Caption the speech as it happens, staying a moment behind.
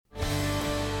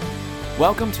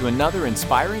Welcome to another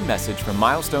inspiring message from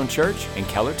Milestone Church in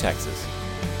Keller, Texas.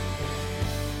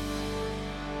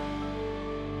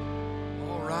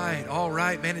 All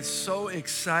right, man, it's so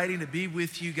exciting to be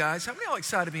with you guys. How many of y'all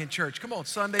excited to be in church? Come on,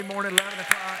 Sunday morning, 11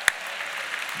 o'clock.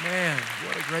 Man,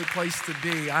 what a great place to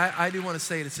be. I do want to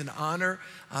say it's an honor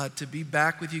to be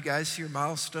back with you guys here at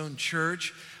Milestone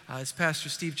Church. As Pastor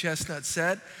Steve Chestnut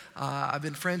said, I've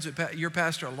been friends with your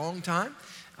pastor a long time.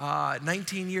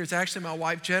 19 years. Actually, my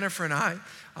wife Jennifer and I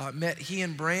met he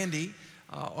and Brandy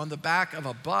on the back of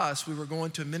a bus. We were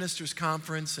going to a minister's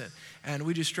conference, and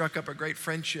we just struck up a great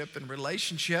friendship and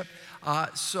relationship.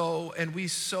 And we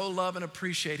so love and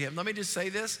appreciate him. Let me just say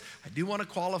this. I do want to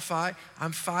qualify.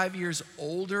 I'm 5 years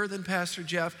older than Pastor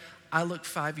Jeff. I look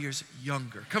 5 years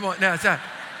younger. Come on, now,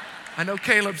 I know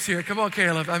Caleb's here. Come on,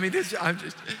 Caleb. I mean,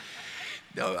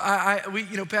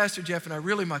 No, Pastor Jeff and I,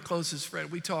 really my closest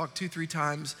friend. We talk 2-3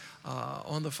 times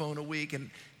on the phone a week. And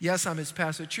yes, I'm his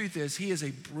pastor. The truth is, he is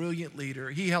a brilliant leader.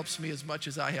 He helps me as much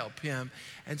as I help him.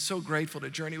 And so grateful to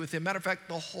journey with him. Matter of fact,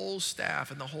 the whole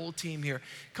staff and the whole team here.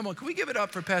 Come on, can we give it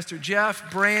up for Pastor Jeff,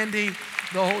 Brandy,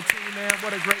 the whole team, man?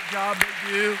 What a great job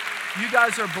they do. You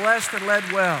guys are blessed and led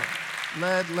well.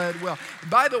 Led well.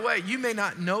 And by the way, you may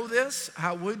not know this.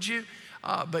 How would you?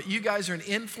 But you guys are an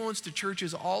influence to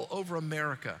churches all over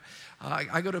America.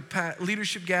 I go to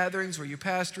leadership gatherings where your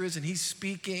pastor is and he's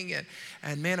speaking.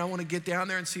 And man, I want to get down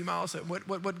there and see Miles.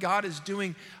 What God is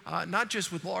doing, not just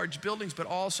with large buildings, but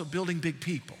also building big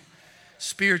people,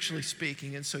 spiritually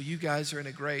speaking. And so you guys are in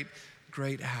a great,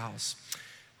 great house.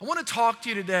 I want to talk to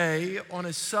you today on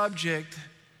a subject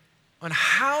on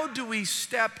how do we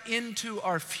step into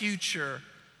our future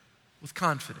with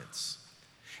confidence.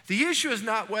 The issue is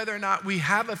not whether or not we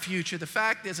have a future. The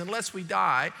fact is, unless we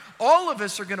die, all of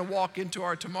us are going to walk into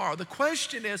our tomorrow. The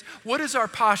question is, what is our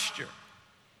posture?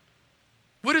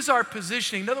 What is our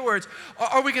positioning? In other words,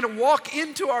 are we going to walk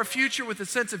into our future with a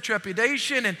sense of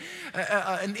trepidation and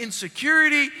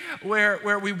insecurity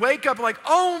where we wake up like,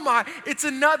 oh my, it's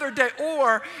another day?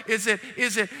 Or is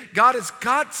it God has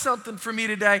got something for me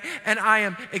today and I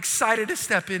am excited to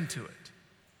step into it?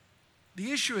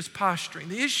 The issue is posturing.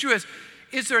 The issue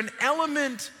is there an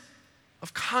element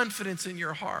of confidence in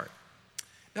your heart?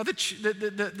 Now,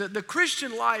 the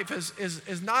Christian life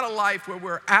is not a life where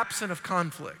we're absent of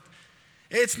conflict.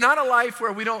 It's not a life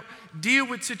where we don't deal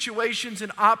with situations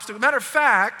and obstacles. Matter of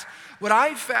fact, what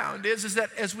I've found is that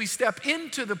as we step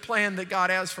into the plan that God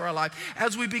has for our life,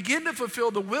 as we begin to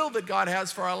fulfill the will that God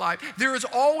has for our life, there is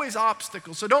always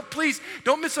obstacles. So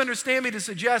don't misunderstand me to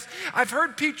suggest, I've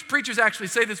heard preachers actually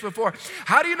say this before.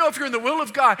 How do you know if you're in the will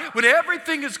of God when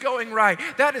everything is going right?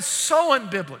 That is so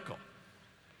unbiblical.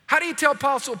 How do you tell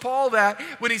Apostle Paul that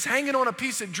when he's hanging on a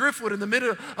piece of driftwood in the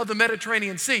middle of the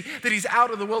Mediterranean Sea, that he's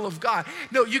out of the will of God?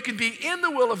 No, you can be in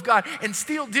the will of God and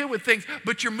still deal with things,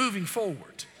 but you're moving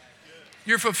forward.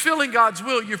 You're fulfilling God's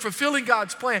will, you're fulfilling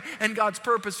God's plan and God's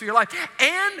purpose for your life.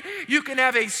 And you can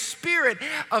have a spirit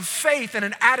of faith and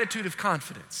an attitude of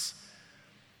confidence.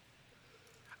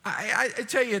 I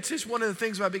tell you, it's just one of the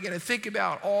things when I begin to think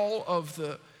about all of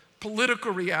the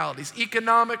political realities,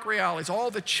 economic realities, all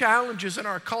the challenges in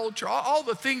our culture, all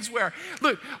the things where,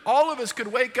 look, all of us could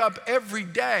wake up every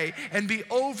day and be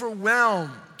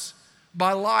overwhelmed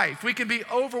by life. We can be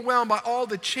overwhelmed by all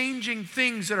the changing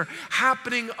things that are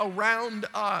happening around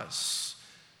us.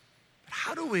 But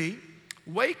how do we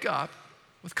wake up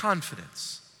with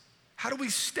confidence? How do we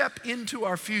step into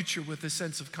our future with a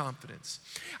sense of confidence?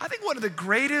 I think one of the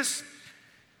greatest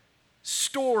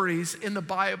stories in the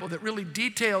Bible that really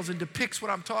details and depicts what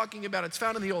I'm talking about, it's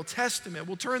found in the Old Testament.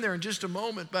 We'll turn there in just a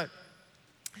moment, but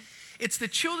it's the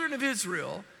children of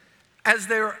Israel as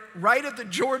they're right at the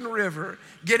Jordan River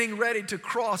getting ready to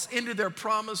cross into their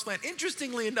promised land.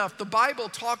 Interestingly enough, the Bible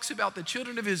talks about the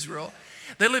children of Israel.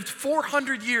 They lived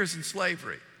 400 years in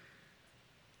slavery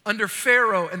under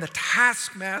Pharaoh and the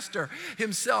taskmaster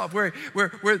himself, where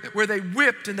they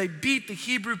whipped and they beat the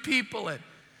Hebrew people. And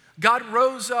God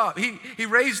rose up. He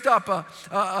raised up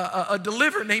a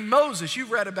deliverer named Moses. You've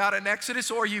read about it in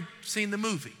Exodus, or you've seen the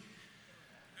movie.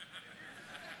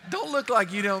 Don't look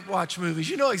like you don't watch movies.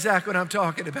 You know exactly what I'm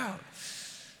talking about.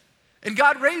 And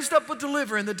God raised up a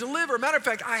deliverer, and the deliverer, matter of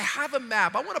fact, I have a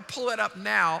map. I want to pull it up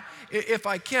now if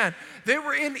I can. They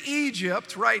were in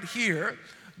Egypt right here.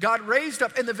 God raised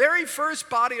up in the very first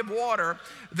body of water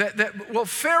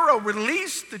Pharaoh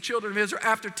released the children of Israel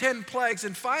after 10 plagues.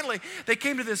 And finally, they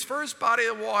came to this first body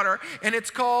of water, and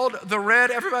it's called the Red,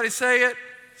 everybody say it,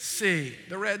 Sea,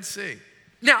 the Red Sea.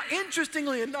 Now,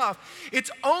 interestingly enough,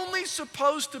 it's only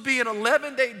supposed to be an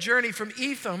 11-day journey from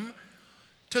Etham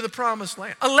to the Promised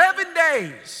Land. 11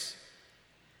 days.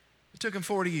 took him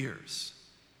 40 years.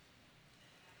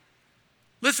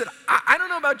 Listen, I don't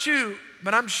know about you,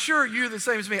 but I'm sure you're the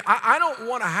same as me. I don't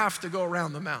want to have to go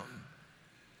around the mountain.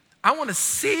 I want to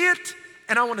see it,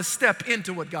 and I want to step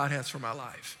into what God has for my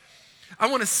life. I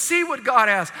want to see what God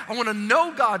has. I want to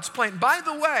know God's plan. By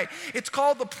the way, it's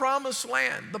called the promised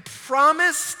land. The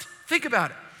promised, think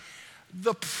about it.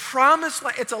 The promised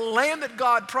land, it's a land that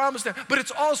God promised them, but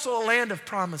it's also a land of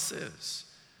promises.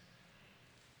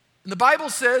 And the Bible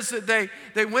says that they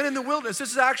went in the wilderness.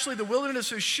 This is actually the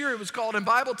wilderness of Shur, it was called in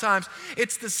Bible times.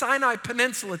 It's the Sinai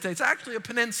Peninsula today. It's actually a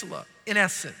peninsula in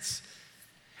essence.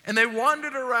 And they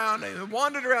wandered around,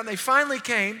 they finally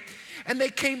came, and they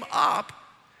came up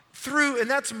through, and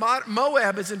that's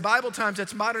Moab is in Bible times,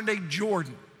 that's modern day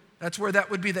Jordan. That's where that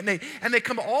would be the name. And they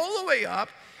come all the way up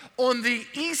on the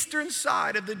eastern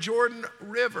side of the Jordan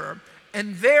River.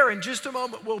 And there, in just a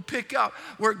moment, we'll pick up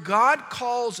where God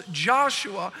calls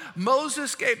Joshua.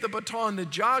 Moses gave the baton to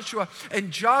Joshua,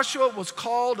 and Joshua was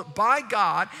called by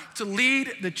God to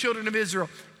lead the children of Israel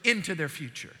into their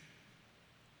future.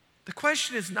 The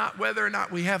question is not whether or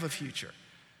not we have a future.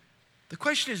 The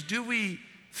question is, do we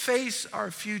face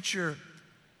our future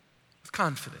with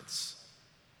confidence?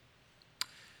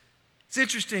 It's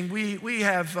interesting, we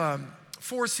have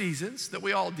 4 seasons that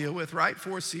we all deal with, right?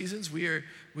 4 seasons. We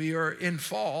are in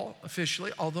fall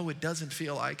officially, although it doesn't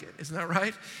feel like it. Isn't that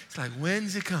right? It's like,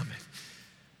 when's it coming?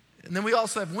 And then we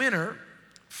also have winter,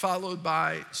 followed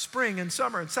by spring and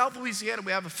summer. In South Louisiana,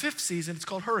 we have a 5th season. It's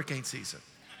called hurricane season.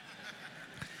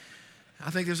 I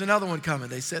think there's another one coming,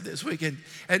 they said this weekend.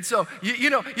 And so, and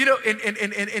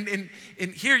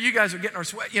here you guys are getting our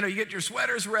sweat, you get your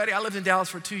sweaters ready. I lived in Dallas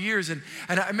for 2 years, and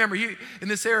I remember you in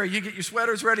this area, you get your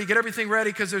sweaters ready, you get everything ready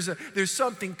because there's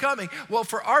something coming. Well,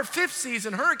 for our 5th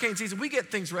season, hurricane season, we get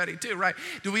things ready too, right?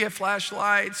 Do we have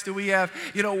flashlights? Do we have,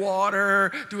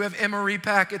 water? Do we have MRE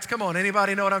packets? Come on,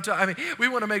 anybody know what I'm talking? I mean, we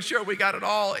want to make sure we got it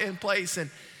all in place.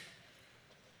 And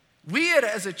we had,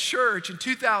 as a church, in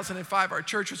 2005, our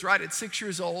church was right at 6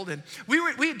 years old, and we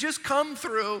had just come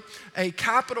through a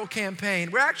capital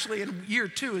campaign. We're actually in year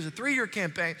 2, it's a 3-year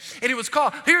campaign, and it was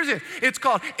called, it's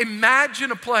called Imagine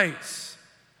a Place.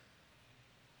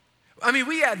 I mean,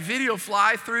 we had video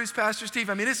fly-throughs, Pastor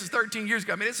Steve. I mean, this is 13 years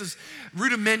ago. I mean, this is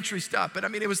rudimentary stuff. But I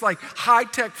mean, it was like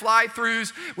high-tech fly-throughs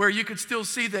where you could still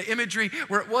see the imagery,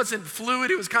 where it wasn't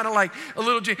fluid. It was kind of like a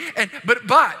little,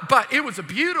 but it was a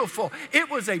beautiful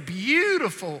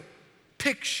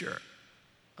picture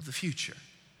of the future.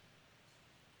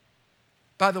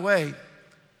 By the way,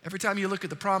 every time you look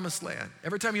at the promised land,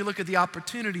 every time you look at the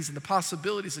opportunities and the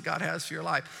possibilities that God has for your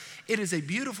life, it is a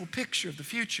beautiful picture of the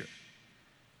future.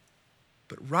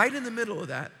 But right in the middle of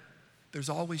that, there's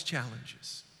always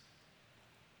challenges.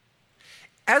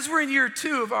 As we're in year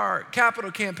 2 of our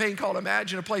capital campaign called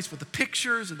Imagine a Place, with the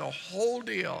pictures and the whole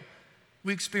deal,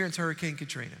 we experienced Hurricane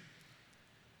Katrina.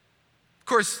 Of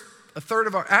course, 2/3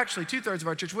 of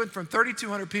our church went from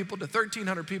 3,200 people to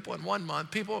 1,300 people in 1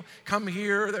 month. People come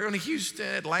here, they're in Houston,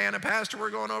 Atlanta, Pastor, we're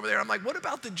going over there. I'm like, what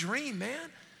about the dream,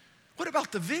 man? What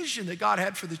about the vision that God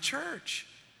had for the church?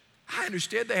 I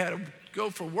understood they had to go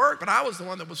for work, but I was the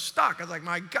one that was stuck. I was like,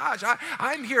 my gosh,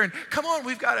 I'm here, and come on,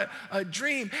 we've got a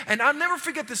dream. And I'll never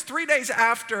forget this. 3 days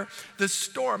after the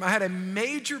storm, I had a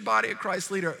major Body of Christ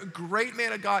leader, a great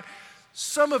man of God.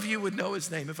 Some of you would know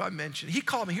his name if I mention it. He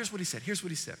called me. Here's what he said.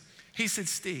 He said,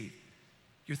 Steve,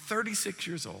 you're 36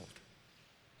 years old.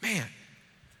 Man,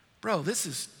 bro, this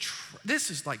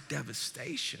is like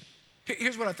devastation.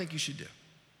 Here's what I think you should do.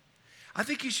 I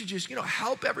think you should just,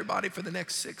 help everybody for the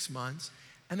next 6 months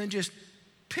and then just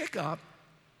pick up.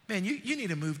 Man, you need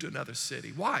to move to another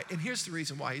city. Why? And here's the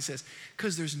reason why. He says,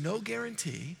 because there's no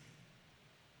guarantee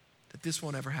that this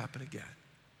won't ever happen again.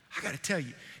 I got to tell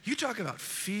you, you talk about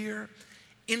fear,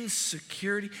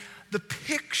 insecurity, the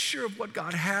picture of what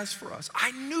God has for us.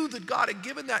 I knew that God had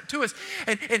given that to us.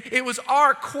 And it was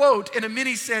our quote in a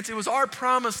mini sense. It was our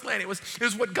promised land. It was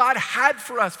what God had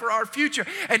for us, for our future.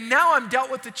 And now I'm dealt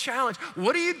with the challenge.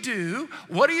 What do you do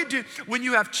when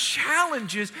you have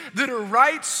challenges that are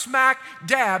right smack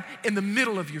dab in the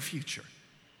middle of your future?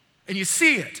 And you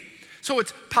see it. So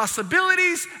it's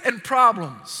possibilities and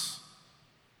problems.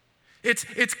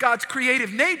 It's God's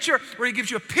creative nature where he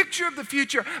gives you a picture of the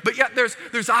future, but yet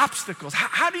there's obstacles.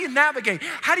 How do you navigate?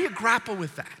 How do you grapple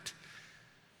with that?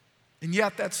 And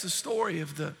yet that's the story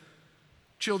of the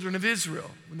children of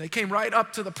Israel when they came right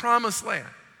up to the promised land.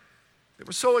 They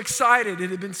were so excited.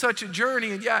 It had been such a journey,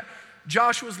 and yet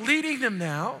Joshua's leading them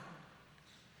now.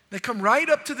 They come right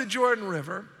up to the Jordan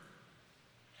River,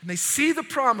 and they see the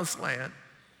promised land,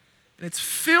 and it's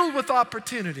filled with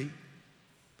opportunity,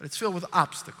 but it's filled with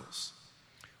obstacles.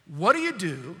 What do you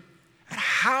do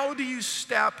how do you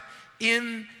step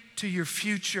into your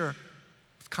future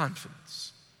with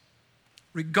confidence,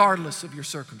 regardless of your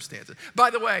circumstances?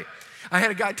 By the way, I had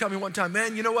a guy tell me one time,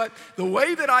 man, you know what? The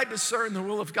way that I discern the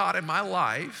will of God in my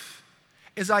life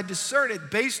is I discern it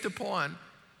based upon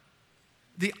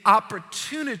the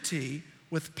opportunity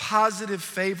with positive,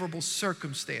 favorable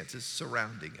circumstances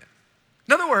surrounding it.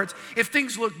 In other words, if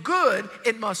things look good,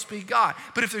 it must be God.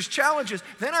 But if there's challenges,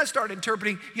 then I start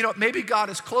interpreting, maybe God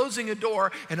is closing a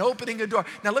door and opening a door.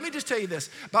 Now, let me just tell you this.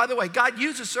 By the way, God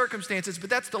uses circumstances, but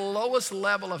that's the lowest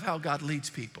level of how God leads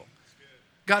people.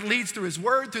 God leads through his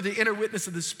word, through the inner witness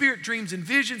of the Spirit, dreams and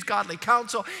visions, godly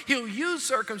counsel. He'll use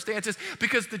circumstances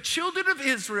because the children of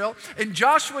Israel in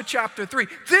Joshua chapter 3,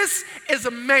 this is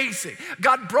amazing.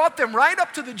 God brought them right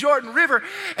up to the Jordan River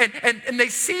and they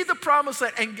see the promised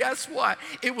land. And guess what?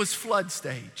 It was flood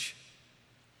stage.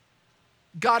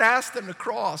 God asked them to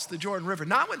cross the Jordan River.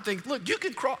 Not when things, look, you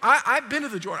can cross. I've been to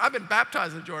the Jordan. I've been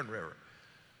baptized in the Jordan River.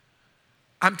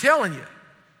 I'm telling you.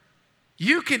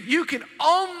 You can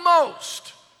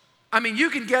almost,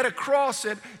 you can get across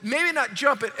it, maybe not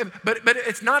jump it, but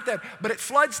it's not that. But at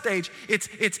flood stage, it's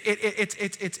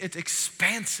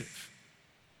expansive.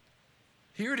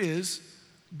 Here it is.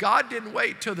 God didn't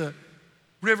wait till the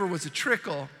river was a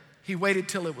trickle. He waited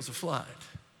till it was a flood.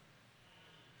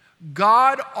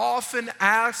 God often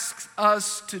asks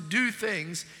us to do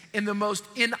things in the most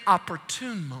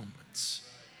inopportune moments.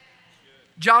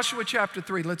 Joshua chapter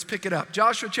 3, let's pick it up.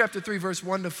 Joshua chapter 3, verse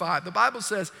 1-5. The Bible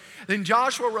says, then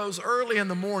Joshua rose early in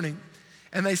the morning,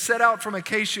 and they set out from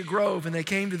Acacia Grove, and they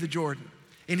came to the Jordan.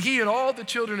 And he and all the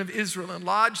children of Israel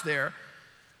lodged there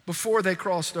before they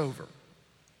crossed over.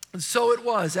 And so it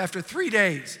was, after 3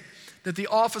 days, that the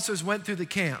officers went through the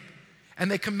camp,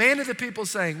 and they commanded the people,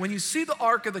 saying, when you see the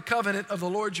ark of the covenant of the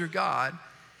Lord your God,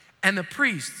 and the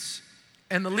priests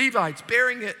and the Levites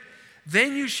bearing it,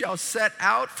 then you shall set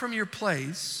out from your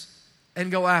place and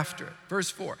go after it.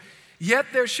 Verse 4, yet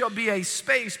there shall be a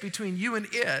space between you and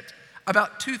it,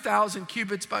 about 2,000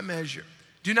 cubits by measure.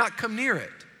 Do not come near it,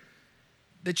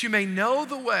 that you may know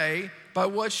the way by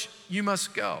which you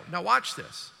must go. Now watch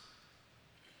this.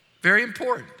 Very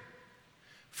important.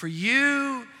 For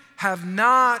you have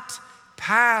not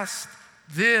passed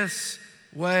this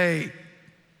way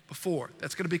before.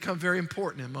 That's going to become very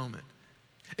important in a moment.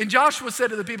 And Joshua said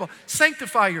to the people,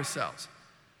 sanctify yourselves.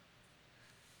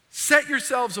 Set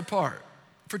yourselves apart,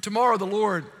 for tomorrow the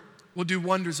Lord will do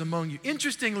wonders among you.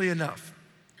 Interestingly enough,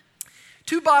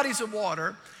 2 bodies of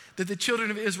water that the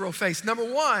children of Israel faced. Number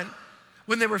one,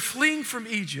 when they were fleeing from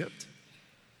Egypt,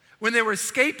 when they were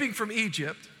escaping from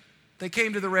Egypt, they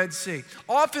came to the Red Sea.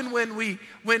 Often when we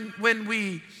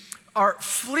are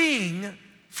fleeing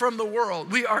from the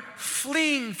world, we are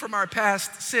fleeing from our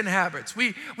past sin habits.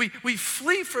 We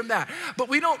flee from that, but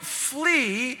we don't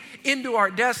flee into our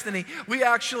destiny. We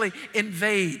actually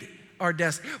invade our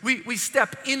destiny. We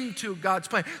step into God's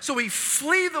plan. So we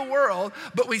flee the world,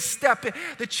 but we step in.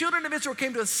 The children of Israel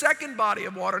came to a second body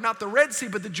of water, not the Red Sea,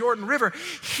 but the Jordan River.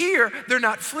 Here, they're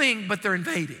not fleeing, but they're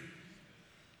invading.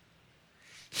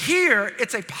 Here,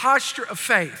 it's a posture of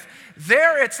faith.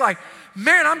 There, it's like,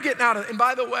 man, I'm getting out of it. And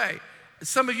by the way,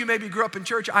 some of you maybe grew up in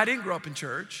church. I didn't grow up in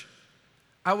church.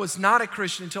 I was not a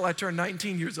Christian until I turned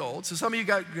 19 years old. So some of you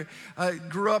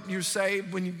grew up and you're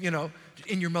saved when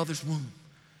in your mother's womb.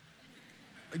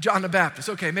 John the Baptist.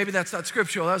 Okay, maybe that's not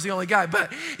scriptural. That was the only guy.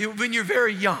 But when you're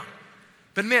very young.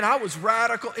 But man, I was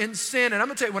radical in sin. And I'm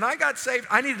going to tell you, when I got saved,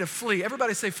 I needed to flee.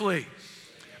 Everybody say flee.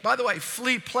 By the way,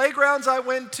 flee playgrounds I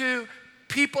went to,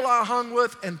 people I hung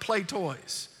with, and play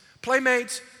toys.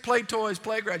 Playmates, play toys,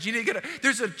 playgrounds. You need to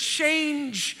there's a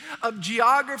change of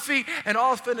geography and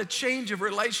often a change of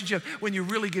relationship when you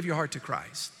really give your heart to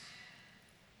Christ.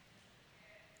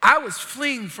 I was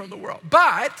fleeing from the world,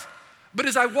 but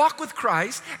as I walked with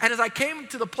Christ and as I came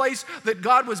to the place that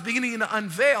God was beginning to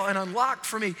unveil and unlock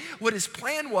for me what his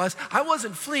plan was, I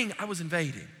wasn't fleeing, I was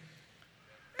invading.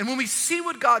 And when we see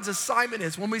what God's assignment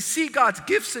is, when we see God's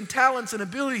gifts and talents and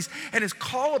abilities and his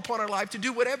call upon our life to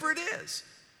do whatever it is,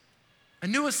 a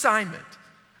new assignment,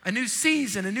 a new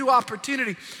season, a new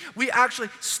opportunity, we actually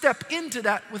step into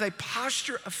that with a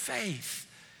posture of faith.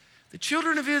 The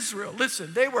children of Israel,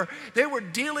 listen, they were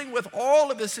dealing with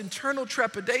all of this internal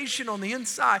trepidation on the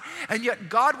inside, and yet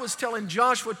God was telling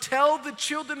Joshua, tell the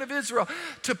children of Israel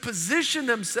to position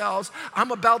themselves.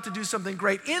 I'm about to do something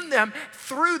great in them,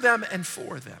 through them, and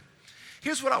for them.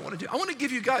 Here's what I want to do. I want to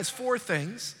give you guys 4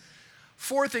 things,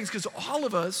 because all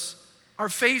of us are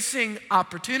facing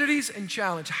opportunities and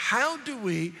challenge. How do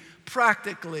we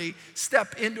practically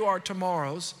step into our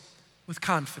tomorrows with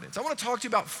confidence? I want to talk to you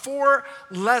about 4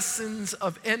 lessons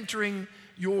of entering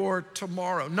your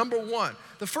tomorrow. Number one,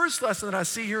 the first lesson that I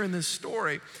see here in this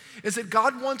story is that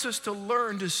God wants us to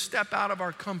learn to step out of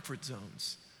our comfort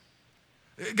zones.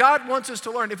 God wants us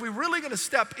to learn, if we're really going to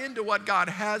step into what God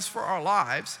has for our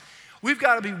lives, we've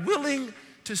got to be willing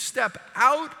to step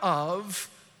out of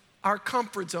our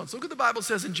comfort zones. Look what the Bible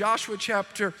says in Joshua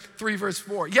chapter 3, verse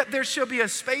 4. Yet there shall be a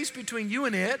space between you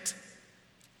and it,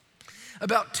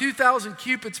 about 2,000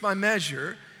 cubits by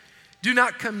measure. Do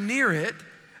not come near it,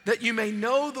 that you may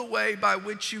know the way by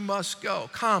which you must go.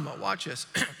 Comma, watch this.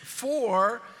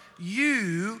 For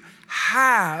you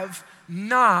have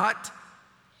not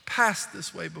passed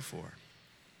this way before.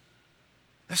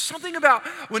 There's something about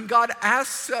when God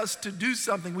asks us to do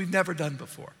something we've never done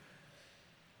before.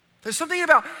 There's something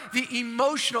about the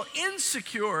emotional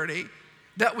insecurity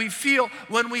that we feel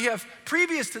when we have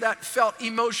previous to that felt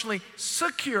emotionally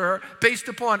secure based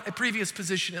upon a previous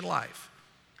position in life,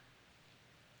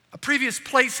 a previous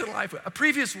place in life, a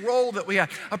previous role that we had,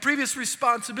 a previous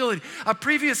responsibility, a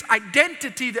previous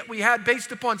identity that we had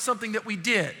based upon something that we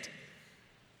did,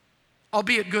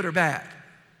 albeit good or bad.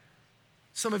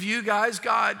 Some of you guys,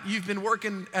 God, you've been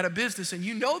working at a business and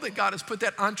you know that God has put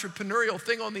that entrepreneurial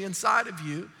thing on the inside of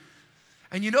you.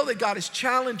 And you know that God is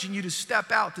challenging you to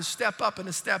step out, to step up and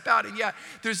to step out. And yet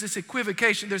there's this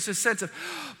equivocation, there's this sense of,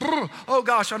 oh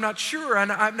gosh, I'm not sure.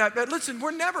 And I'm not, listen,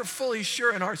 we're never fully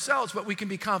sure in ourselves, but we can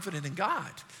be confident in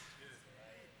God.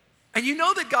 And you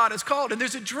know that God is called, and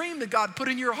there's a dream that God put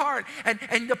in your heart.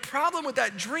 And the problem with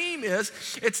that dream is,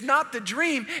 it's not the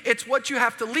dream, it's what you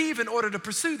have to leave in order to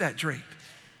pursue that dream.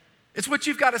 It's what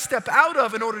you've got to step out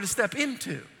of in order to step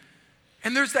into.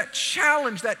 And there's that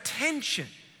challenge, that tension.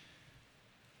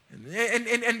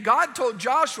 And God told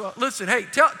Joshua, listen, hey,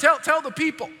 tell the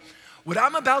people what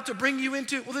I'm about to bring you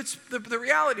into. Well, it's the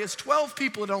reality is 12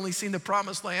 people had only seen the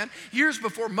promised land years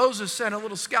before Moses sent a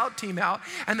little scout team out.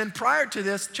 And then prior to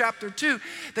this, chapter 2,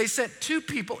 they sent 2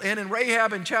 people in, and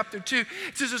Rahab in chapter 2.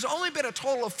 It says there's only been a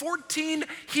total of 14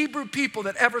 Hebrew people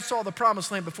that ever saw the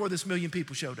promised land before this million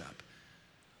people showed up.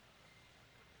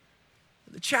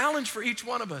 The challenge for each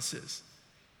one of us is,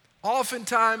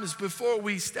 oftentimes before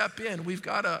we step in, we've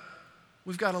got to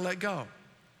let go.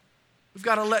 We've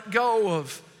got to let go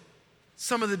of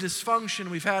some of the dysfunction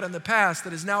we've had in the past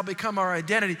that has now become our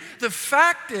identity. The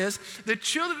fact is, the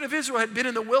children of Israel had been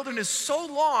in the wilderness so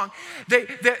long,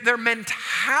 their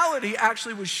mentality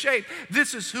actually was shaped.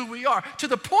 This is who we are, to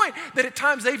the point that at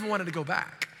times they even wanted to go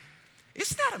back.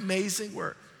 Isn't that amazing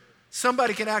where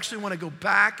somebody can actually want to go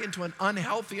back into an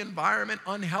unhealthy environment,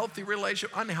 unhealthy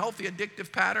relationship, unhealthy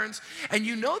addictive patterns, and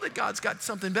you know that God's got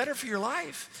something better for your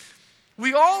life.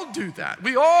 We all do that.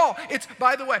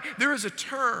 By the way, there is a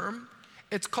term,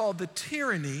 it's called the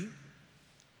tyranny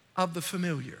of the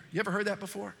familiar. You ever heard that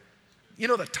before? You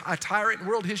know, a tyrant in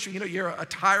world history, you know, you're a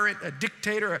tyrant, a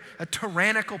dictator, a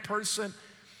tyrannical person.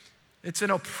 It's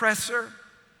an oppressor.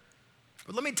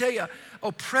 But let me tell you,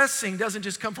 oppressing doesn't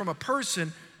just come from a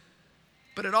person,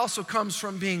 but it also comes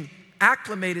from being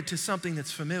acclimated to something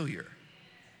that's familiar.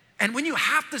 And when you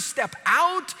have to step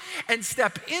out and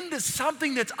step into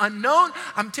something that's unknown,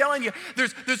 I'm telling you,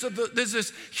 there's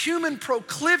this human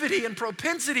proclivity and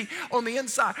propensity on the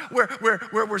inside where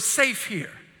we're safe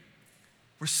here.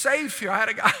 We're safe here. I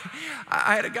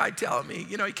had a guy telling me,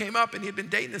 you know, he came up and he had been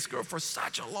dating this girl for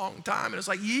such a long time. And it was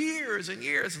like years and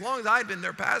years, as long as I'd been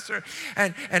their pastor.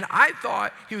 And I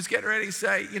thought he was getting ready to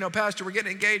say, you know, Pastor, we're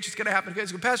getting engaged. It's going to happen. He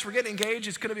goes, Pastor, we're getting engaged.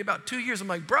 It's going to be about 2 years. I'm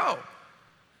like, bro,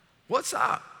 what's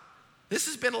up? This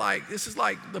is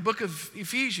like the book of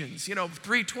Ephesians, you know,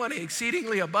 3:20,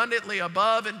 exceedingly abundantly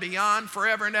above and beyond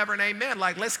forever and ever and amen.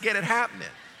 Like, let's get it happening.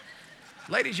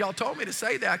 Ladies, y'all told me to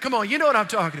say that. Come on, you know what I'm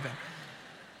talking about.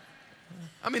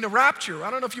 I mean, the rapture, I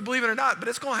don't know if you believe it or not, but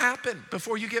it's going to happen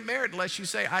before you get married unless you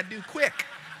say, I do quick.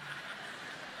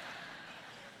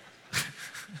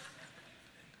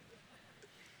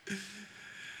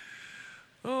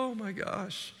 Oh my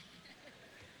gosh.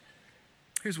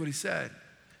 Here's what he said.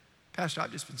 Pastor,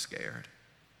 I've just been scared.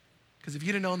 Because if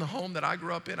you'd have known the home that I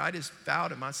grew up in, I just vowed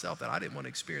to myself that I didn't want to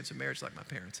experience a marriage like my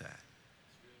parents had.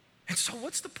 And so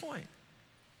what's the point?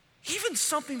 Even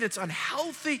something that's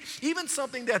unhealthy, even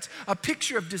something that's a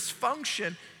picture of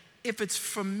dysfunction, if it's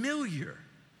familiar,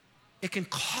 it can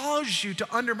cause you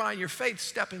to undermine your faith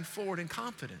stepping forward in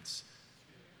confidence.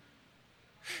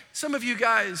 Some of you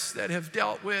guys that have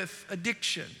dealt with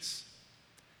addictions,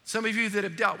 some of you that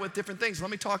have dealt with different things, let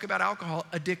me talk about alcohol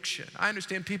addiction. I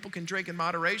understand people can drink in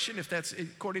moderation if that's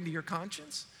according to your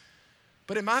conscience.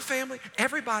 But in my family,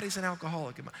 everybody's an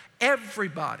alcoholic.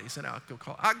 Everybody's an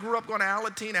alcoholic. I grew up going to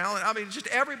Alateen, just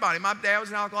everybody. My dad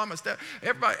was an alcoholic. My step,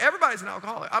 everybody's an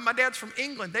alcoholic. My dad's from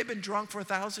England. They've been drunk for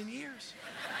 1,000 years.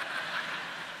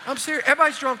 I'm serious.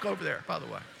 Everybody's drunk over there, by the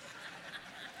way.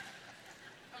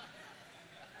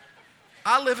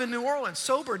 I live in New Orleans.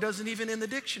 Sober doesn't even in the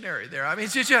dictionary there. I mean,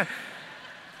 it's just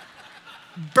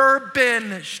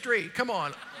Bourbon Street. Come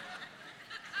on.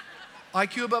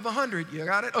 IQ above 100. You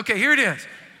got it? Okay, here it is.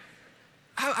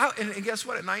 And guess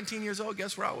what? At 19 years old,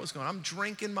 guess where I was going? I'm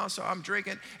drinking myself. I'm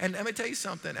drinking. And let me tell you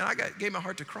something. And I gave my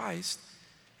heart to Christ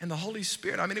and the Holy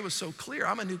Spirit. I mean, it was so clear.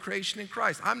 I'm a new creation in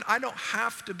Christ. I don't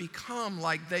have to become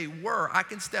like they were. I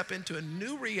can step into a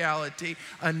new reality,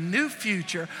 a new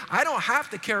future. I don't have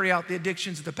to carry out the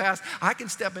addictions of the past. I can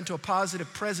step into a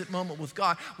positive present moment with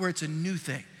God where it's a new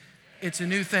thing. It's a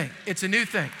new thing. It's a new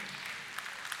thing.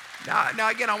 Now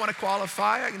again, I want to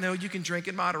qualify. I know you can drink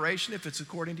in moderation if it's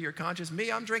according to your conscience.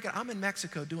 Me, I'm drinking. I'm in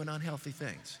Mexico doing unhealthy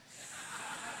things.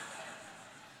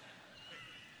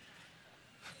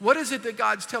 What is it that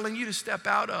God's telling you to step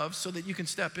out of so that you can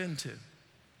step into?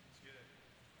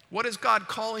 What is God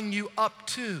calling you up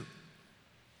to?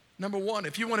 Number one,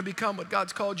 if you want to become what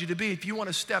God's called you to be, if you want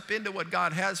to step into what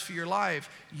God has for your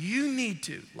life, you need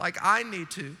to, like I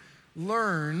need to,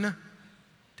 learn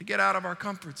to get out of our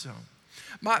comfort zone.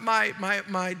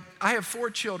 I have 4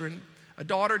 children, a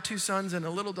daughter, 2 sons, and a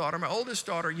little daughter. My oldest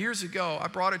daughter, years ago, I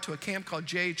brought her to a camp called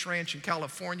J.H. Ranch in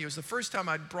California. It was the first time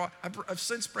I've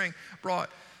since spring brought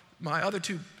my other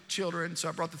 2 children, so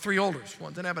I brought the 3 oldest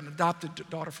ones. Then I have an adopted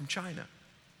daughter from China,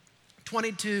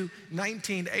 22,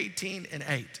 19, 18, and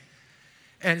 8.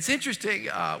 And it's interesting,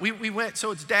 we went,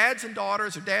 so it's dads and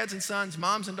daughters, or dads and sons,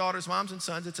 moms and daughters, moms and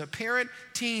sons. It's a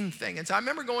parent-teen thing. And so I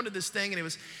remember going to this thing, and it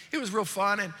was real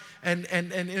fun, and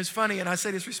it was funny, and I say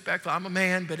this respectful, I'm a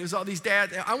man, but it was all these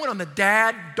dads. I went on the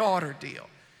dad-daughter deal.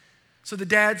 So the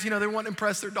dads, they want to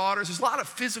impress their daughters. There's a lot of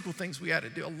physical things we had to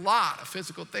do, a lot of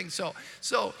physical things.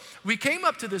 So we came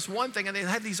up to this one thing, and they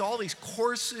had all these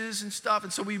courses and stuff,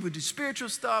 and so we would do spiritual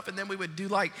stuff, and then we would do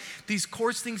like these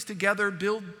course things together,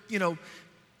 build,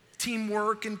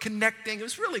 teamwork and connecting. It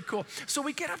was really cool. So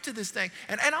we get up to this thing,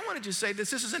 and I want to just say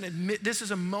this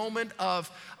is a moment of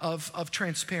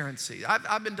transparency.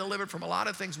 I've been delivered from a lot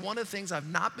of things. One of the things I've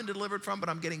not been delivered from, but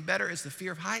I'm getting better, is the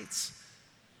fear of heights.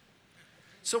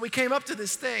 So we came up to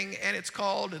this thing, and it's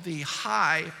called the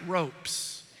high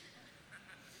ropes.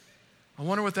 I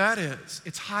wonder what that is.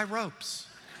 It's high ropes.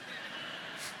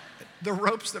 The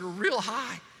ropes that are real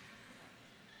high.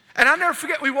 And I'll never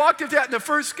forget, we walked up that, and the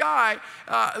first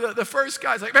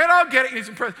guy's like, man, I'll get it. He's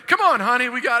impressed. Come on, honey,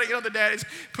 we got it. The dad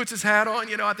puts his hat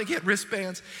on, I think he had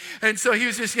wristbands. And so he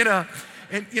was just,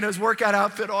 and his workout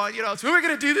outfit on, so we're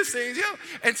going to do this thing,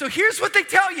 And so here's what they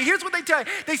tell you.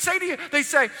 They say to you,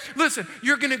 listen,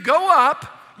 you're going to go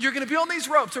up, you're going to be on these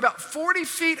ropes. They're about 40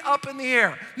 feet up in the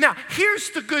air. Now, here's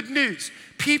the good news.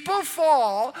 People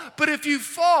fall, but if you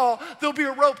fall, there'll be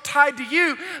a rope tied to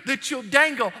you that you'll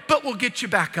dangle, but we'll get you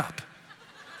back up.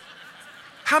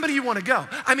 How many of you want to go?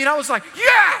 I was like,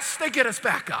 yes, they get us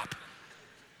back up.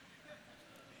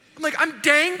 I'm like, I'm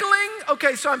dangling?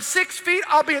 Okay, so I'm 6 feet,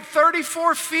 I'll be at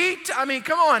 34 feet.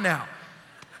 Come on now.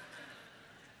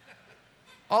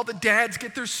 All the dads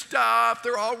get their stuff,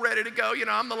 they're all ready to go.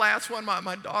 I'm the last one.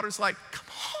 My daughter's like, come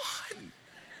on,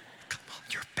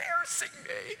 you're embarrassing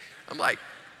me. I'm like,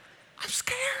 I'm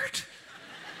scared.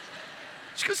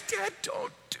 She goes, Dad,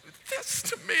 don't do this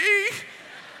to me.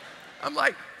 I'm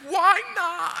like, why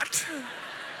not?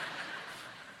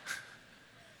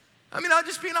 I'm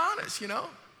just being honest,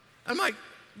 I'm like,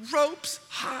 ropes,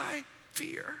 high,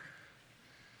 fear.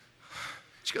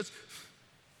 She goes,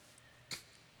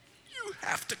 you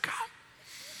have to come.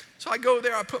 So I go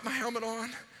there, I put my helmet on,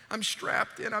 I'm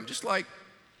strapped in, I'm just like,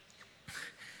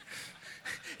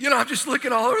 I'm just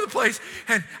looking all over the place,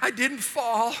 and I didn't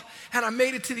fall, and I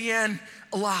made it to the end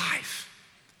alive.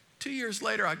 2 years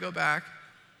later, I go back.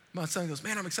 My son goes,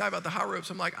 man, I'm excited about the high ropes.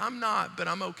 I'm like, I'm not, but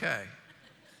I'm okay.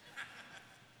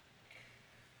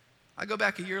 I go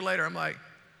back a year later, I'm like,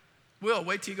 Will,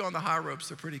 wait till you go on the high ropes.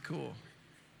 They're pretty cool.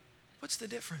 What's the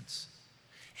difference?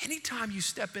 Anytime you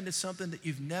step into something that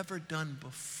you've never done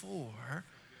before,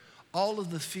 all of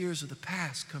the fears of the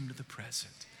past come to the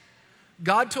present.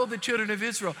 God told the children of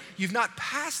Israel, you've not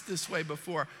passed this way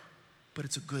before, but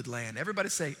it's a good land. Everybody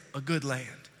say, a good land.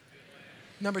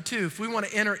 Number 2, if we want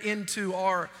to enter into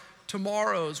our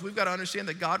tomorrows, we've got to understand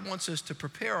that God wants us to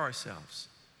prepare ourselves.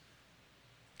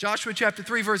 Joshua chapter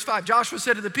 3, verse 5, Joshua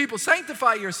said to the people,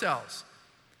 sanctify yourselves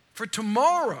for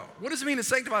tomorrow. What does it mean to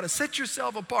sanctify? To set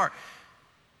yourself apart.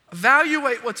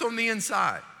 Evaluate what's on the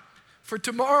inside. For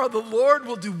tomorrow the Lord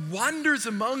will do wonders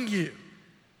among you.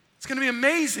 It's going to be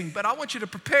amazing, but I want you to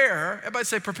prepare. Everybody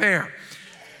say prepare.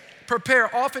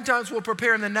 Prepare. Oftentimes we'll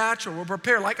prepare in the natural. We'll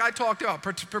prepare, like I talked about,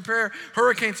 prepare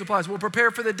hurricane supplies. We'll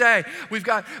prepare for the day. We've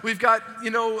got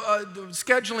the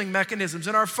scheduling mechanisms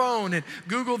in our phone and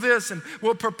Google this, and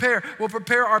we'll prepare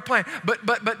our plan.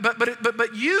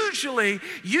 But usually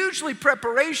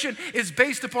preparation is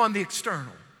based upon the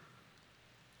external,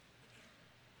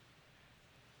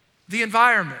 the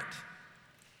environment,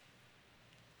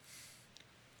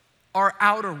 our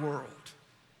outer world.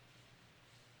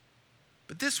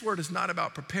 But this word is not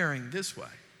about preparing this way.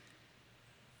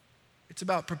 It's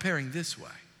about preparing this way.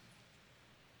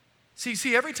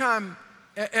 See, every time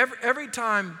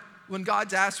when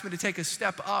God's asked me to take a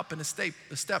step up and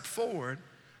a step forward,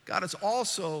 God has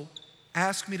also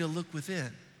asked me to look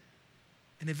within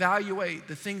and evaluate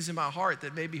the things in my heart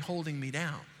that may be holding me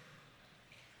down.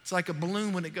 It's like a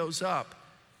balloon when it goes up.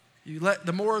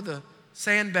 The more the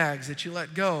sandbags that you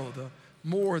let go, the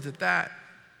more that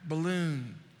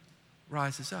balloon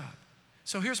rises up.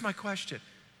 So here's my question.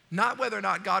 Not whether or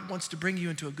not God wants to bring you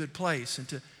into a good place,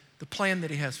 into the plan that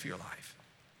he has for your life,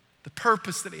 the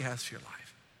purpose that he has for your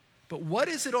life, but what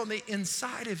is it on the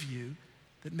inside of you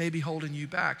that may be holding you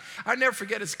back? I never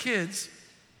forget as kids,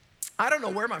 I don't know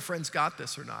where my friends got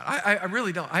this or not. I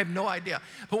really don't. I have no idea.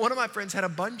 But one of my friends had a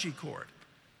bungee cord.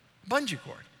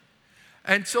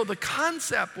 And so the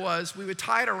concept was we would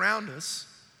tie it around us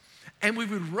and we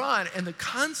would run, and the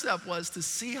concept was to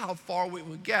see how far we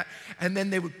would get, and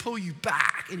then they would pull you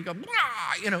back, and you go,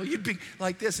 you'd be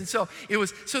like this. And so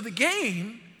the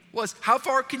game was how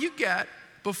far can you get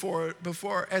before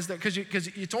because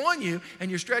it's on you,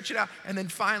 and you're stretching out, and then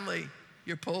finally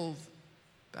you're pulled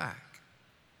back.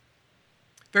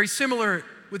 Very similar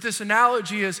with this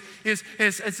analogy is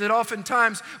that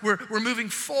oftentimes we're moving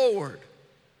forward.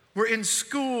 We're in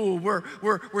school.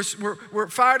 We're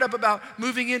fired up about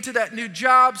moving into that new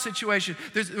job situation.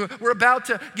 We're about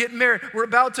to get married. We're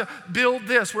about to build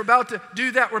this. We're about to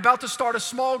do that. We're about to start a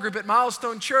small group at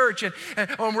Milestone Church, and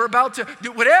we're about to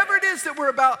do whatever it is that we're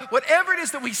about. Whatever it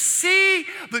is that we see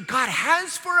that God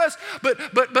has for us.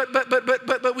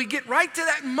 But we get right to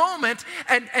that moment,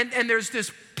 and there's this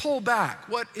pull back.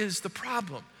 What is the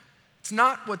problem? It's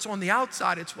not what's on the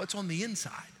outside. It's what's on the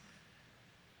inside.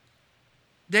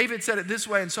 David said it this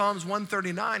way in Psalms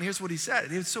 139. Here's what he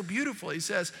said. It's so beautiful. He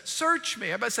says, search me.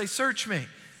 Everybody say, search me.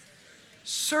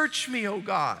 Search me, O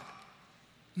God.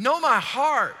 Know my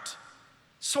heart.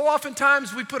 So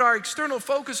oftentimes we put our external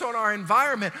focus on our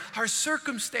environment, our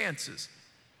circumstances.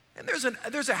 And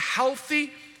there's a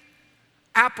healthy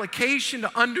application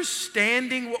to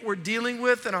understanding what we're dealing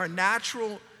with in our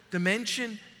natural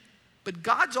dimension. But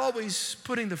God's always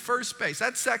putting the first base.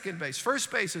 That's second base. First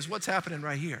base is what's happening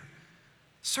right here.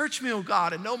 Search me, O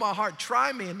God, and know my heart.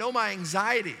 Try me and know my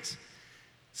anxieties.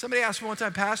 Somebody asked me one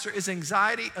time, Pastor, is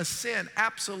anxiety a sin?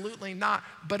 Absolutely not.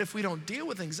 But if we don't deal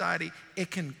with anxiety,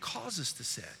 it can cause us to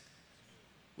sin.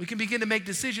 We can begin to make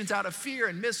decisions out of fear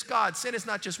and miss God. Sin is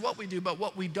not just what we do, but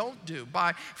what we don't do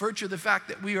by virtue of the fact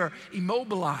that we are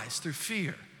immobilized through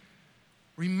fear.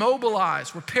 We're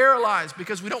immobilized. We're paralyzed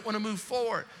because we don't want to move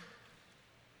forward.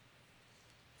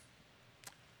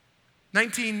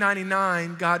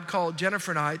 1999, God called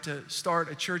Jennifer and I to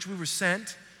start a church. We were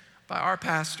sent by our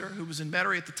pastor, who was in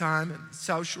Metairie at the time, in the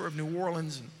South Shore of New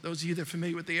Orleans, and those of you that are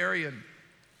familiar with the area.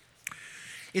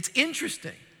 It's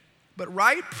interesting, but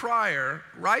right prior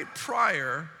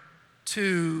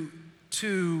to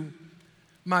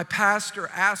my pastor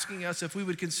asking us if we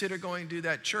would consider going to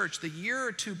that church, the year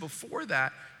or two before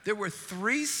that, there were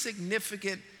 3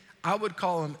 significant, I would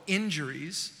call them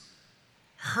injuries,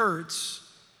 hurts,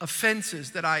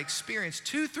 offenses that I experienced,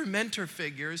 2 through mentor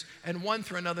figures and 1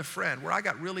 through another friend, where I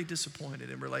got really disappointed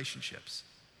in relationships.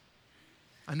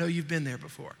 I know you've been there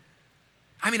before.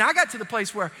 I mean, I got to the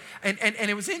place where, and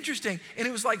it was interesting, and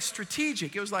it was like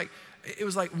strategic. It was like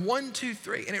 1, 2,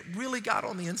 3, and it really got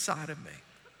on the inside of me.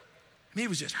 I mean, it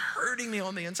was just hurting me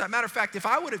on the inside. Matter of fact, if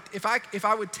I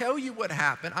would tell you what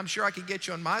happened, I'm sure I could get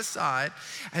you on my side,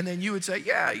 and then you would say,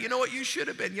 yeah, you know what, you should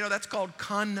have been. You know, that's called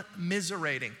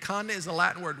commiserating. Con is a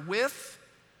Latin word, with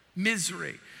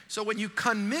misery. So when you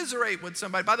commiserate with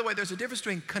somebody, by the way, there's a difference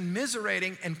between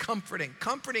commiserating and comforting.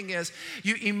 Comforting is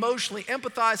you emotionally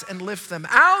empathize and lift them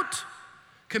out.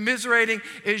 Commiserating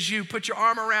is you put your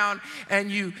arm around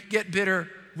and you get bitter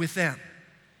with them.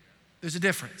 There's a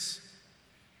difference.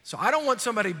 So I don't want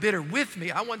somebody bitter with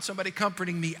me. I want somebody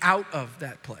comforting me out of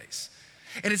that place.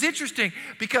 And it's interesting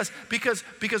because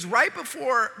right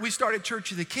before we started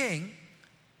Church of the King,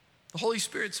 the Holy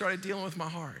Spirit started dealing with my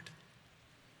heart.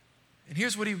 And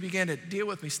here's what he began to deal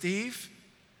with me. Steve,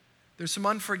 there's some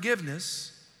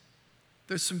unforgiveness.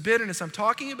 There's some bitterness. I'm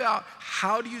talking about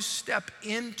how do you step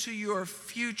into your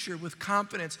future with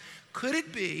confidence. Could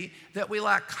it be that we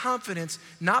lack confidence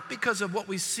not because of what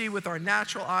we see with our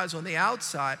natural eyes on the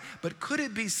outside, but could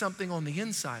it be something on the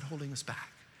inside holding us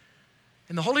back?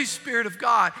 And the Holy Spirit of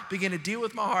God began to deal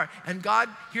with my heart. And God,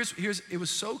 it was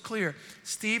so clear.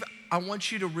 Steve, I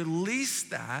want you to release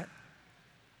that.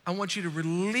 I want you to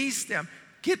release them.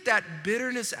 Get that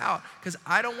bitterness out, because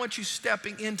I don't want you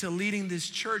stepping into leading this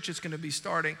church that's going to be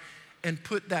starting and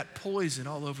put that poison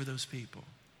all over those people.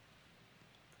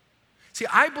 See,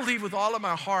 I believe with all of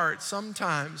my heart,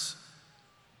 sometimes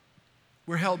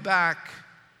we're held back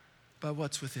by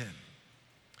what's within.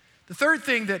 The third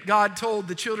thing that God told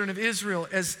the children of Israel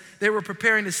as they were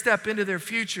preparing to step into their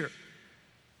future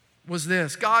was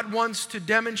this: God wants to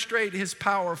demonstrate his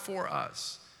power for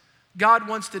us. God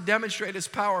wants to demonstrate his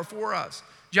power for us.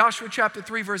 Joshua chapter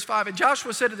 3, verse 5, and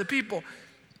Joshua said to the people,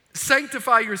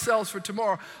 sanctify yourselves for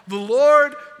tomorrow. The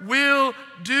Lord will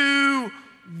do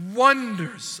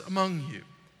wonders among you.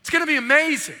 It's going to be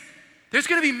amazing. There's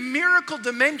going to be miracle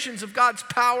dimensions of God's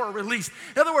power released.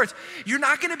 In other words, you're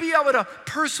not going to be able to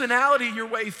personality your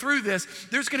way through this.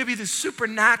 There's going to be the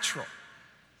supernatural.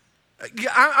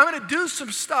 I'm going to do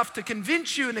some stuff to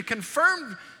convince you and to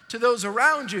confirm to those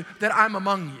around you that I'm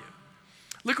among you.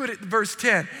 Look at verse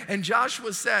 10. And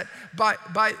Joshua said,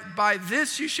 by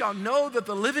this you shall know that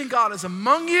the living God is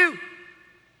among you,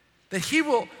 that he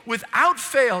will without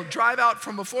fail drive out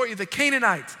from before you the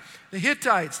Canaanites, the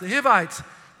Hittites, the Hivites,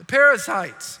 the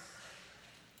Perizzites,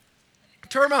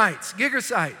 Termites,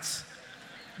 Gigersites,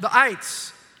 the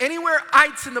ites. Anywhere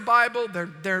ites in the Bible,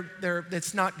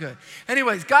 it's not good.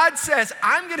 Anyways, God says,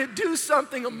 I'm going to do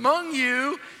something among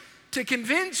you to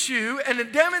convince you and to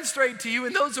demonstrate to you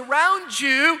and those around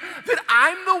you that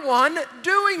I'm the one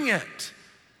doing it.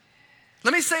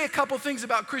 Let me say a couple things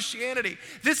about Christianity.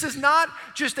 This is not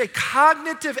just a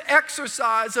cognitive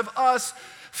exercise of us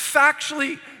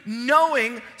factually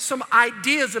knowing some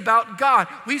ideas about God.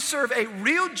 We serve a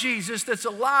real Jesus that's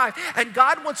alive, and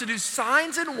God wants to do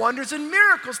signs and wonders and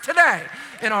miracles today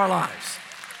in our lives.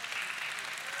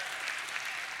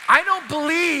 I don't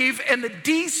believe in the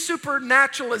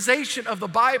de-supernaturalization of the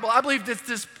Bible. I believe that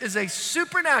this is a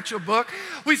supernatural book.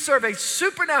 We serve a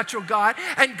supernatural God,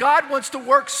 and God wants to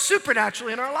work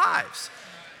supernaturally in our lives.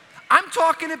 I'm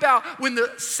talking about when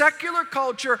the secular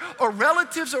culture or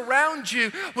relatives around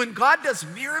you, when God does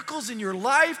miracles in your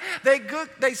life,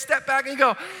 they step back and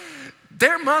go,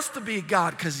 there must be a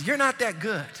God because you're not that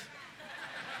good.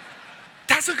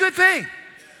 That's a good thing.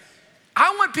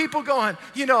 I want people going,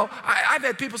 I've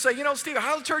had people say, Steve,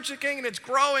 how's the Church of the King? And it's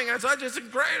growing. And it's just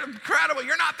incredible.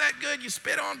 You're not that good. You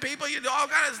spit on people. You do all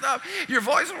kind of stuff. Your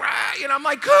voice, I'm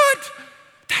like, good.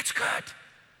 That's good.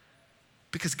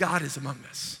 Because God is among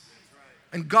us.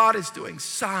 And God is doing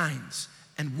signs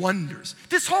and wonders.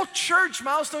 This whole church,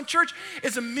 Milestone Church,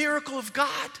 is a miracle of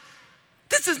God.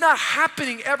 This is not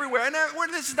happening everywhere. And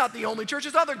this is not the only church.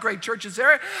 There's other great churches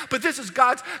there. But this is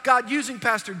God using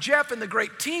Pastor Jeff and the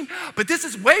great team. But this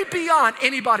is way beyond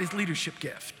anybody's leadership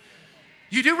gift.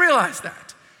 You do realize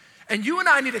that. And you and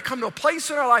I need to come to a place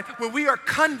in our life where we are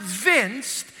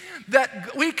convinced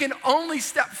that we can only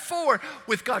step forward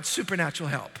with God's supernatural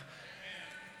help.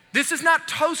 This is not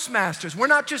Toastmasters. We're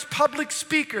not just public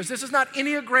speakers. This is not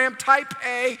Enneagram type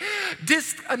A,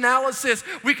 disc analysis.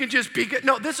 We can just be good.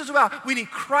 No, this is about we need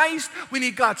Christ. We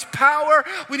need God's power.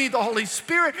 We need the Holy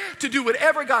Spirit to do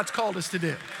whatever God's called us to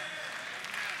do.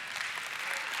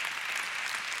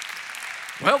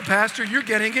 Well, Pastor, you're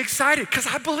getting excited because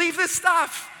I believe this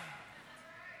stuff.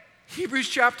 Hebrews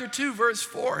chapter 2, verse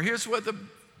 4. Here's what the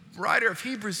writer of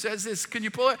Hebrews says this. Can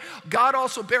you pull it? God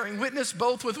also bearing witness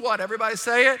both with what? Everybody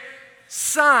say it.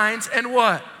 Signs and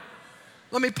what?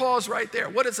 Let me pause right there.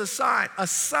 What is a sign? A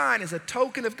sign is a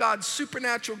token of God's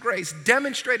supernatural grace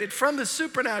demonstrated from the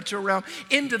supernatural realm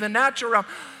into the natural realm,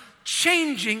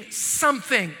 changing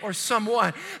something or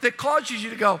someone that causes you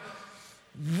to go,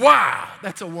 wow,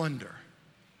 that's a wonder.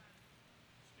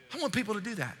 I want people to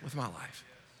do that with my life.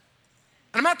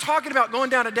 And I'm not talking about going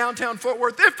down to downtown Fort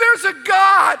Worth. If there's a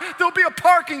God, there'll be a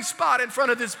parking spot in front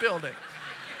of this building.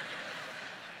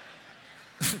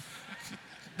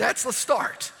 That's the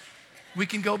start. We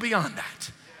can go beyond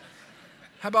that.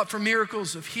 How about for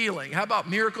miracles of healing? How about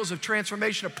miracles of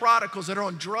transformation of prodigals that are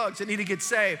on drugs that need to get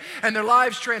saved and their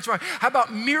lives transformed? How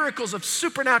about miracles of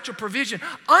supernatural provision?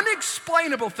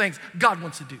 Unexplainable things. God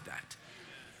wants to do that.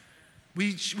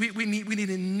 We need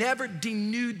to never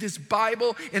denude this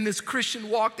Bible and this Christian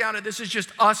walk down, and this is just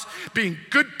us being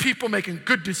good people making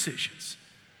good decisions.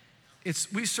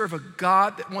 We serve a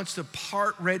God that wants to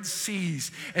part Red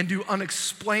Seas and do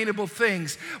unexplainable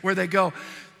things where they go,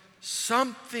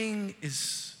 something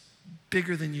is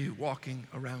bigger than you walking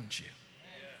around you.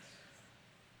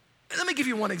 Let me give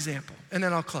you one example, and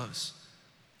then I'll close.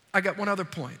 I got one other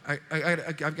point.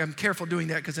 I'm careful doing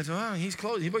that because he's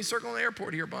closed. He's circling the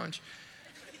airport here a bunch.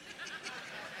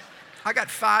 I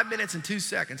got 5 minutes and 2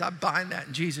 seconds. I bind that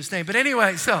in Jesus' name. But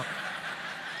anyway, so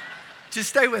just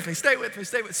stay with me.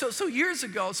 So years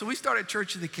ago, we started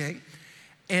Church of the King,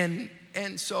 and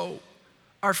so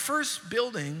our first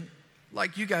building,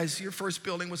 like you guys, your first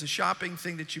building was a shopping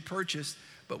thing that you purchased,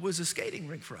 but was a skating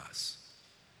rink for us.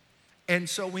 And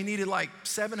so we needed like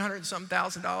 $700 and something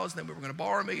thousand, and then we were going to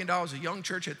borrow $1 million. A young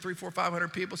church had 300, 400, 500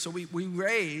 people, so we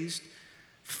raised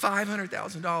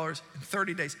 $500,000 in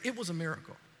 30 days. It was a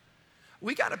miracle.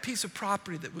 We got a piece of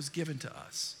property that was given to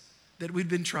us that we'd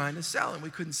been trying to sell, and we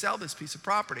couldn't sell this piece of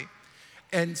property.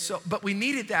 And so, but we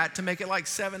needed that to make it like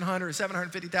 $700,000 or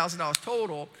 $750,000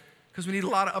 total, because we needed a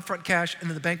lot of upfront cash, and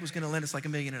then the bank was going to lend us like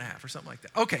 $1.5 million or something like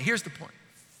that. Okay, here's the point.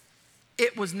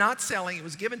 It was not selling. It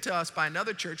was given to us by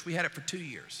another church. We had it for 2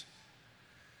 years.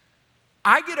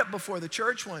 I get up before the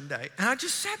church one day, and I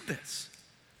just said this.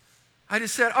 I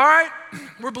just said, all right,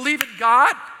 we're believing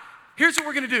God. Here's what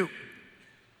we're going to do.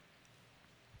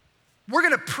 We're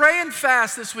going to pray and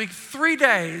fast this week 3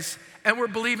 days, and we're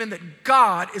believing that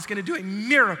God is going to do a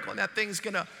miracle, and that thing's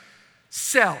going to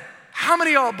sell. How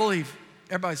many of y'all believe?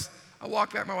 I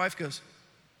walked back, my wife goes,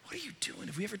 what are you doing?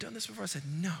 Have we ever done this before? I said,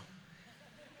 no.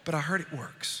 But I heard it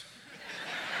works.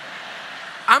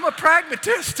 I'm a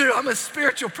pragmatist too. I'm a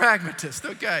spiritual pragmatist,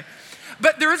 okay?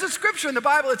 But there is a scripture in the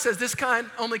Bible that says this kind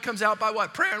only comes out by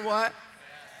what? Prayer and what?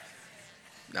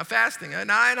 Now fasting.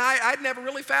 And I'd never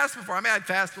really fasted before. I mean, I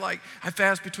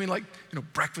fast between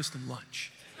breakfast and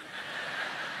lunch.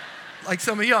 Like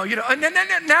some of y'all, and then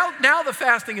now the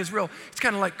fasting is real. It's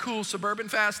kind of like cool suburban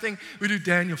fasting. We do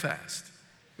Daniel fast,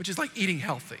 which is like eating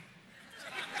healthy.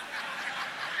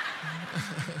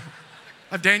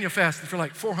 I've Daniel fasted for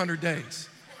like 400 days.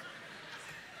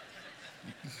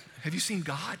 Have you seen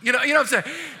God? You know what I'm saying?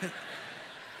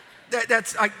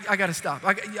 I got to stop.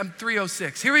 I'm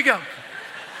 3:06. Here we go.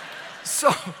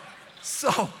 So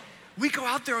we go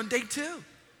out there on day 2,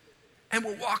 and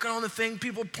we're walking on the thing.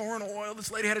 People pouring oil.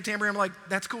 This lady had a tambourine. I'm like,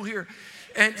 that's cool here,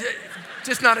 and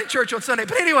just not at church on Sunday.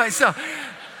 But anyway, so.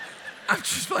 I'm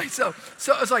just playing. So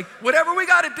it's like, whatever we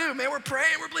got to do, man, we're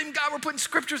praying, we're believing God, we're putting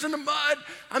scriptures in the mud.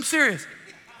 I'm serious.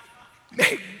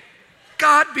 May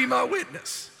God be my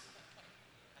witness.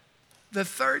 The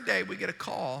third day, we get a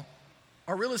call.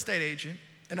 Our real estate agent,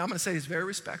 and I'm going to say this very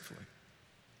respectfully,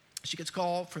 she gets a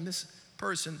call from this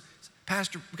person,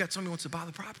 Pastor, we got somebody who wants to buy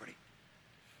the property,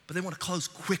 but they want to close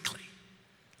quickly,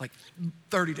 like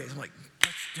 30 days. I'm like,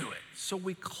 let's do it. So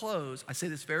we close. I say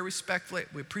this very respectfully.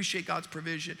 We appreciate God's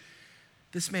provision.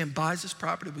 This man buys this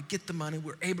property. We get the money.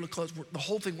 We're able to close. The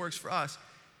whole thing works for us.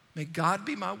 May God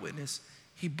be my witness.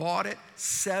 He bought it.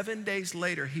 7 days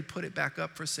later, he put it back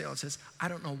up for sale and says, I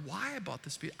don't know why I bought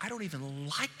this piece. I don't even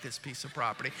like this piece of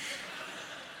property.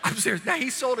 I'm serious. Now,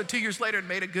 he sold it 2 years later and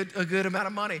made a good amount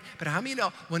of money. But how many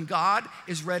know when God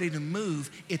is ready to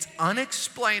move, it's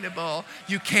unexplainable.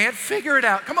 You can't figure it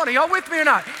out. Come on, are y'all with me or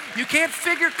not? You can't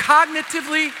figure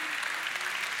cognitively.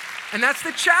 And that's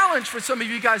the challenge for some of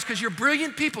you guys, because you're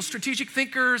brilliant people, strategic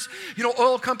thinkers,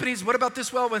 oil companies. What about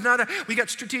this well? We got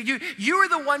strategic. You are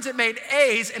the ones that made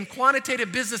A's in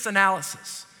quantitative business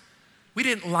analysis. We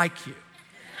didn't like you.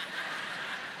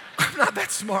 I'm not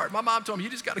that smart. My mom told me, you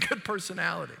just got a good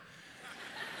personality.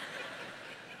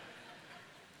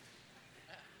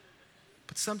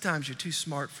 But sometimes you're too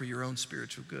smart for your own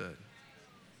spiritual good.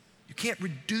 You can't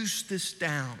reduce this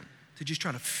down to just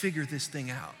trying to figure this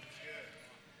thing out.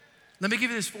 Let me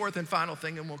give you this fourth and final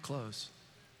thing, and we'll close.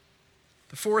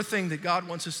 The fourth thing that God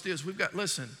wants us to do is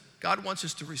God wants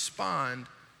us to respond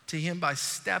to him by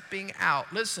stepping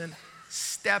out. Listen,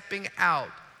 stepping out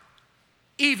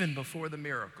even before the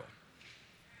miracle.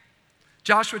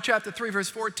 Joshua chapter 3, verse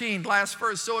 14, last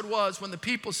verse. So it was when the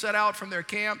people set out from their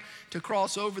camp to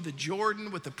cross over the Jordan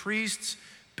with the priests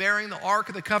bearing the Ark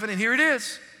of the Covenant. Here it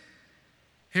is.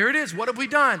 Here it is. What have we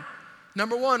done?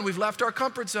 Number one, we've left our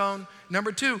comfort zone.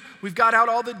 Number two, we've got out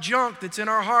all the junk that's in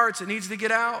our hearts that needs to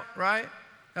get out, right?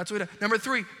 That's what. Number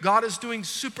three, God is doing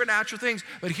supernatural things.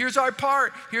 But here's our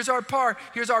part. Here's our part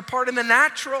in the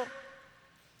natural.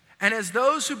 And as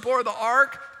those who bore the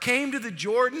ark came to the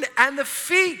Jordan, and the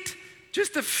feet,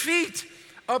 just the feet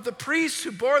of the priests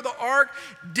who bore the ark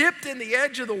dipped in the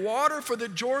edge of the water, for the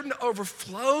Jordan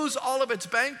overflows all of its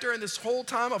bank during this whole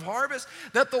time of harvest,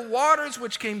 that the waters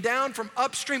which came down from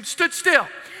upstream stood still.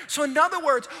 So in other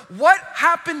words, what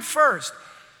happened first?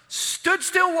 Stood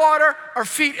still water or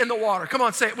feet in the water? Come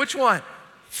on, say it. Which one?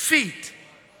 Feet.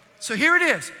 So here it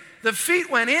is. The feet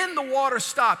went in, the water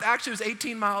stopped. Actually, it was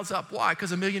 18 miles up. Why?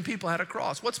 Because 1 million people had to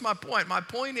cross. What's my point? My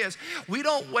point is we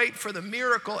don't wait for the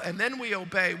miracle and then we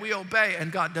obey. We obey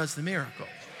and God does the miracle.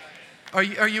 Are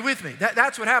you with me?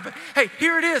 That's what happened. Hey,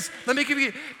 here it is. Let me give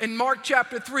you, in Mark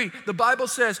chapter 3, the Bible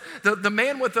says, the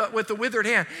man with the withered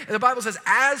hand, and the Bible says,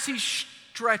 as he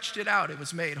stretched it out, it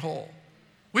was made whole.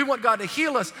 We want God to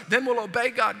heal us, then we'll obey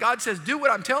God. God says, do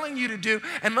what I'm telling you to do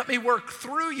and let me work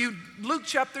through you. Luke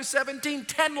chapter 17,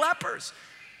 10 lepers.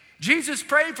 Jesus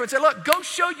prayed for it and said, look, go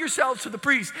show yourselves to the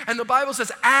priest. And the Bible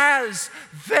says, as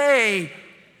they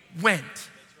went,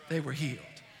 they were healed.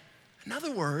 In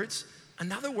other words,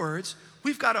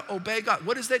 we've got to obey God.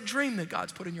 What is that dream that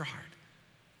God's put in your heart?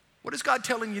 What is God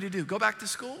telling you to do? Go back to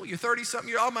school? You're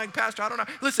 30-something, oh my pastor, I don't know.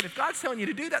 Listen, if God's telling you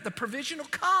to do that, the provision will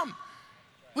come.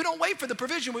 We don't wait for the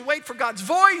provision. We wait for God's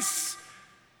voice,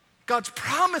 God's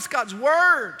promise, God's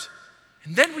word.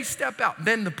 And then we step out.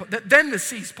 Then the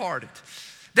seas parted.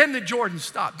 Then the Jordan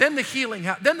stopped. Then the healing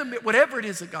happened. Then whatever it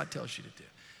is that God tells you to do.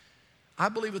 I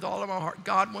believe with all of my heart,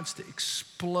 God wants to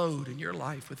explode in your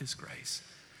life with his grace.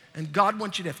 And God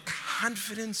wants you to have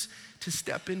confidence to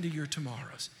step into your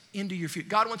tomorrows, into your future.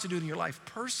 God wants to do it in your life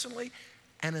personally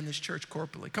and in this church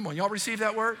corporately. Come on, y'all receive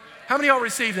that word? How many of y'all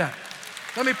receive that?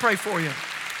 Let me pray for you.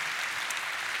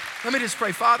 Let me just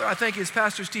pray. Father, I thank you as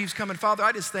Pastor Steve's coming. Father,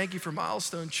 I just thank you for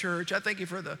Milestone Church. I thank you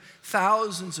for the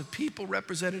thousands of people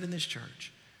represented in this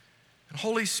church. And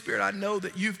Holy Spirit, I know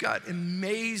that you've got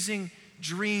amazing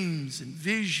dreams and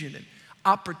vision and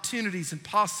opportunities and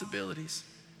possibilities.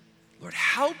 Lord,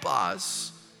 help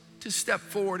us to step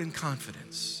forward in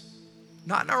confidence.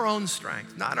 Not in our own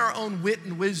strength, not in our own wit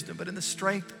and wisdom, but in the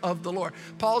strength of the Lord.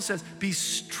 Paul says, be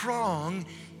strong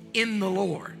in the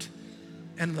Lord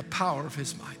and in the power of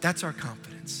his might. That's our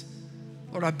confidence.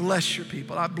 Lord, I bless your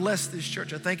people. I bless this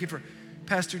church. I thank you for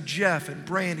Pastor Jeff and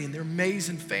Brandy and their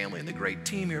amazing family and the great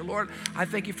team here. Lord, I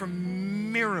thank you for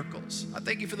miracles. I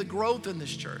thank you for the growth in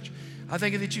this church. I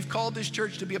thank you that you've called this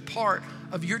church to be a part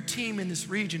of your team in this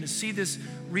region, to see this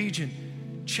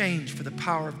region change for the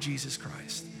power of Jesus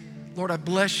Christ. Lord, I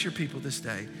bless your people this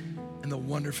day in the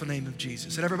wonderful name of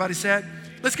Jesus. And everybody said,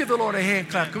 let's give the Lord a hand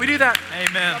clap. Can we do that?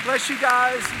 Amen. God bless you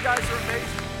guys. You guys are amazing.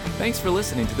 Thanks for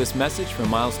listening to this message from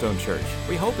Milestone Church.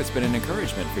 We hope it's been an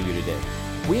encouragement for you today.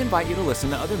 We invite you to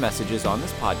listen to other messages on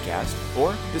this podcast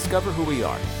or discover who we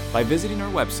are by visiting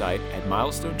our website at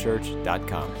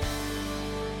milestonechurch.com.